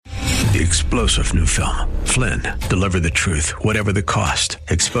the explosive new film, Flynn, Deliver the Truth, Whatever the Cost,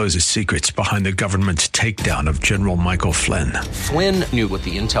 exposes secrets behind the government's takedown of General Michael Flynn. Flynn knew what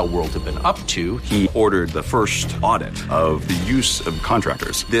the intel world had been up to. He ordered the first audit of the use of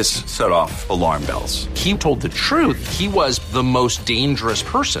contractors. This set off alarm bells. He told the truth. He was the most dangerous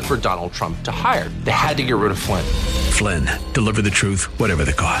person for Donald Trump to hire. They had to get rid of Flynn. Flynn, Deliver the Truth, Whatever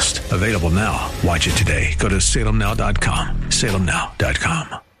the Cost. Available now. Watch it today. Go to salemnow.com.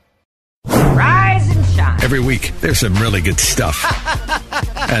 salemnow.com. Rise and shine. Every week, there's some really good stuff.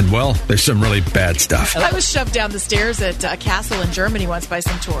 And, well, there's some really bad stuff. I was shoved down the stairs at a castle in Germany once by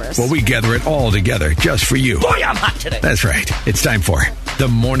some tourists. Well, we gather it all together just for you. Boy, I'm hot today. That's right. It's time for The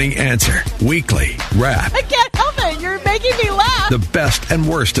Morning Answer, weekly wrap. I can't help it. You're making me laugh. The best and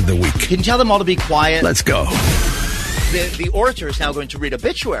worst of the week. Can you tell them all to be quiet? Let's go. The orator is now going to read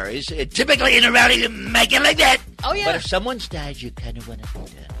obituaries. Typically in a rally, you make it like that. Oh, yeah. But if someone's died, you kind of want to put it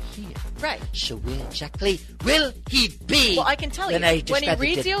here. Right. So where exactly will he be? Well, I can tell you, when he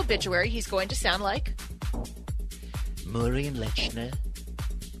reads the obituary, he's going to sound like... Maureen Lechner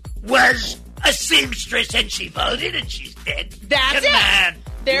was a seamstress and she voted and she's dead. That's Come on.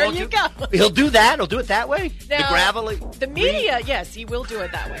 There you go. He'll do that. He'll do it that way. Now, the gravelly. The media, yes, he will do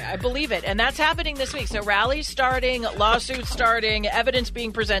it that way. I believe it. And that's happening this week. So rallies starting, lawsuits starting, evidence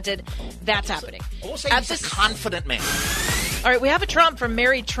being presented. That's happening. I will say he's a confident man. All right, we have a Trump from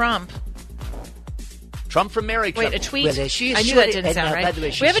Mary Trump. Trump from Mary Trump. Wait, a tweet? Well, I knew that didn't sound right. By the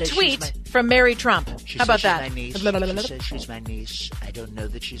way, we have a tweet from Mary Trump. How about that? She says she's my niece. I don't know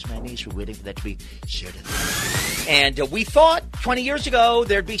that she's my niece. We're waiting for that to be certified. And we thought 20 years ago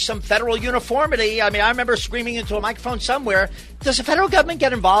there'd be some federal uniformity. I mean, I remember screaming into a microphone somewhere, does the federal government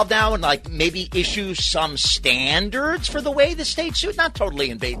get involved now and, like, maybe issue some standards for the way the states should not totally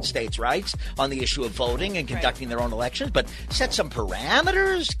invade states' rights on the issue of voting and conducting their own elections, but set some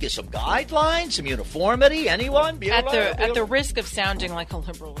parameters, give some guidelines, some uniformity? Anyone? At the risk of sounding like a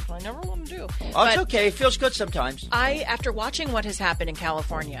liberal, which I never want to do. Oh, it's okay. It feels good sometimes. After watching what has happened in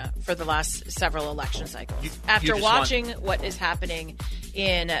California for the last several election cycles, after watching what is happening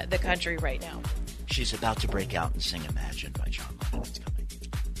in the country right now. She's about to break out and sing Imagine by John Lennon. It's coming.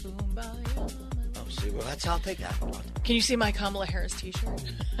 Oh, see, well, I'll take that. Can you see my Kamala Harris t-shirt?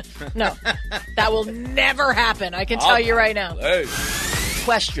 No. That will never happen. I can tell you right now. Hey.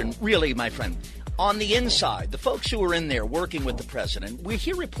 Question, really, my friend. On the inside, the folks who are in there working with the president, we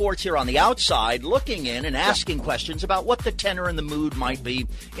hear reports here on the outside looking in and asking questions about what the tenor and the mood might be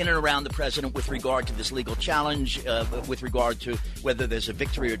in and around the president with regard to this legal challenge, with regard to whether there's a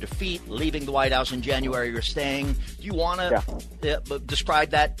victory or defeat, leaving the White House in January or staying. Do you want to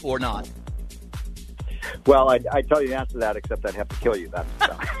describe that or not? Well, I'd tell you the answer to that, except I'd have to kill you.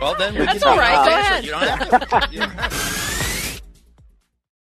 Well, then that's all right. Go ahead. You don't have to.